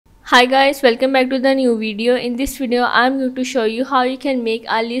Hi guys, welcome back to the new video. In this video I'm going to show you how you can make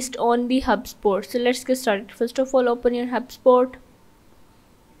a list on the Hubspot. So let's get started. First of all, open your Hubspot.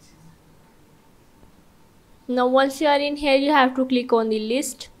 Now once you are in here, you have to click on the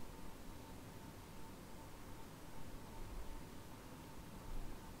list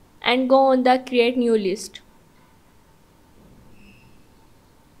and go on the create new list.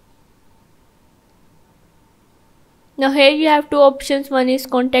 Now here you have two options. One is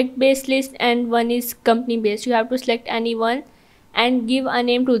contact based list and one is company based. You have to select any one and give a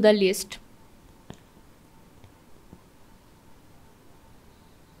name to the list.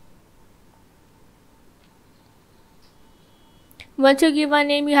 Once you give a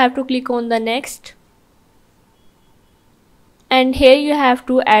name, you have to click on the next. And here you have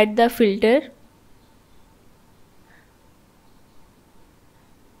to add the filter.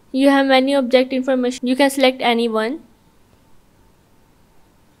 You have many object information. You can select any one.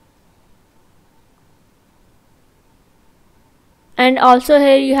 And also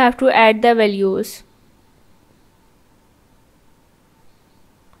here you have to add the values.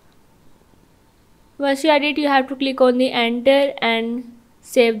 Once you add it, you have to click on the enter and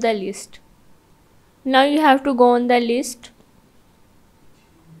save the list. Now you have to go on the list.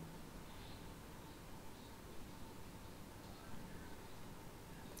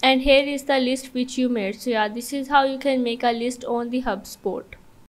 And here is the list which you made. So yeah, this is how you can make a list on the Hubspot.